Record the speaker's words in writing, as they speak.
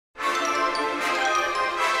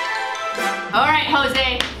All right,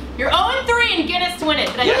 Jose. You're 0-3 in Guinness to win it,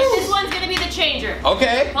 but I think this one's gonna be the changer.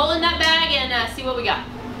 Okay. Pull in that bag and see what we got.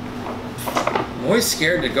 I'm always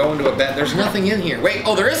scared to go into a bed. There's nothing in here. Wait,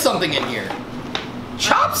 oh, there is something in here.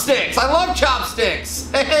 Chopsticks! I love chopsticks!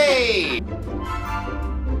 Hey!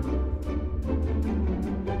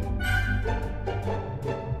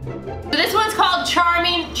 So this one's called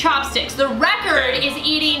Charming Chopsticks. The record is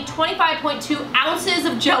eating 25.2 ounces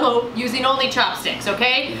of Jell-O using only chopsticks,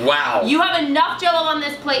 okay? Wow. You have enough Jell-O on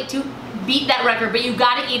this plate to beat that record, but you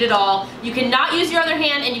gotta eat it all. You cannot use your other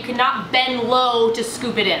hand and you cannot bend low to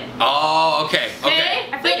scoop it in. Oh, okay, okay.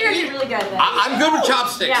 I figured you're really good at that. I'm good with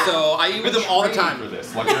chopsticks, so I eat with them all the time. For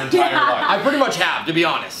this, like your entire life. I pretty much have, to be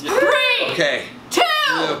honest. 3, Okay. 2, 1,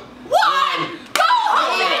 go!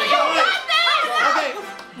 Jose, you got this!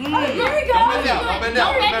 Okay. There we go. Don't bend down, don't bend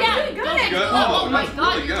down. Don't bend down. Really good. Good. Oh my That's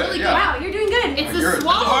God, really you're good, really good. yeah. Wow, you're doing good. It's You're the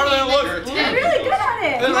swallow. harder than it looks. You're really good at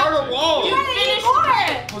it. It's hard to wall. You gotta eat more.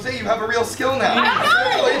 Jose, you have a real skill now. I know.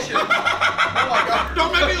 Congratulations. Oh my God.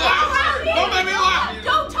 Don't make me laugh! Don't make me laugh!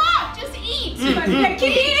 Don't talk, just eat. Yeah,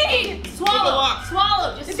 keep eating. Swallow,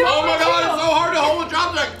 swallow, just Do it. Oh my God, it's so hard to hold a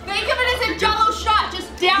chopstick! think of it as a Jell-O shot, just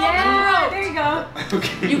down Yeah, the throat. there you go.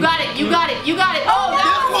 Okay. You got it, you got it, you got it. Oh, This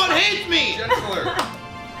that one hates me!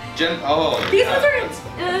 Gentler. These ones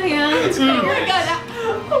are, yeah. That's Oh good. my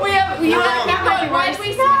God. We have, you have, why did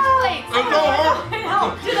we switch plates? It's so hard! I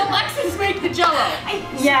know. Did Alexis make the Jell-O?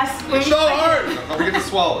 Yes. It's so hard! Don't forget to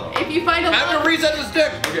swallow. If you find a I have to reset the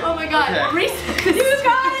stick! oh my God, Okay. reset. You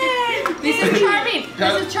got it. This is charming.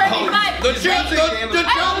 This is charming. Oh, 5, The 6, chopsticks are 7,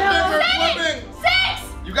 flipping!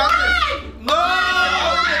 6, You got this. 5, No!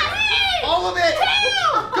 All of it!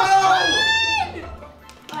 2, Go!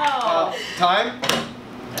 1. Oh. Time?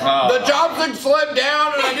 The chopstick slid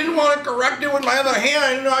down and I didn't want to correct it with my other hand. I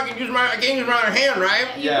didn't know I can't use my other hand, right?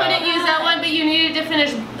 You couldn't use that one, but you needed to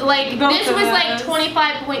finish, like, Both this of was like those.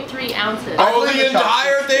 25.3 ounces. Oh, believe the the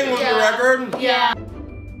entire chopsticks. thing was the Yeah. record? Yeah.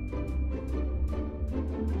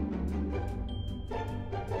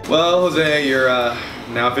 Well, Jose, you're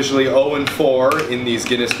now officially 0-4 in these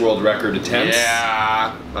Guinness World Record attempts.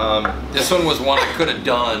 Yeah. This one was one I could have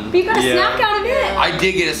done. But you got a Yeah. snack out of it. I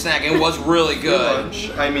did get a snack. It was really good.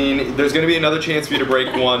 I mean, there's going to be another chance for you to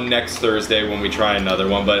break one next Thursday when we try another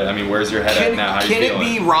one, but I mean, where's your head at now? How you Can it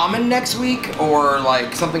feeling? be ramen next week or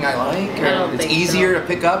like something I like? Or I don't it's think easier so. to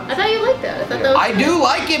pick up? I thought you liked that. I thought that was I do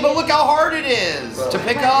like it, but look how hard it is to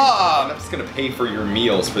pick up. I'm just going to pay for your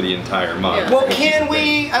meals for the entire month. Yeah. Well, can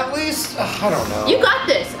we at least, I don't know. You got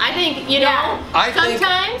this. I think, you know, I think-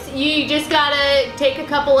 sometimes you just gotta take a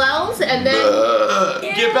couple L's and then...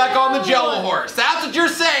 Get back on the Jell-O horse. That's what you're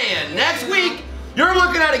saying. Next week, you're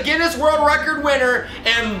looking at a Guinness World Record winner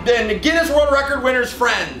and then the Guinness World Record winner's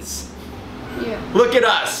friends. Yeah. Look at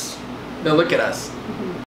us. No, look at us.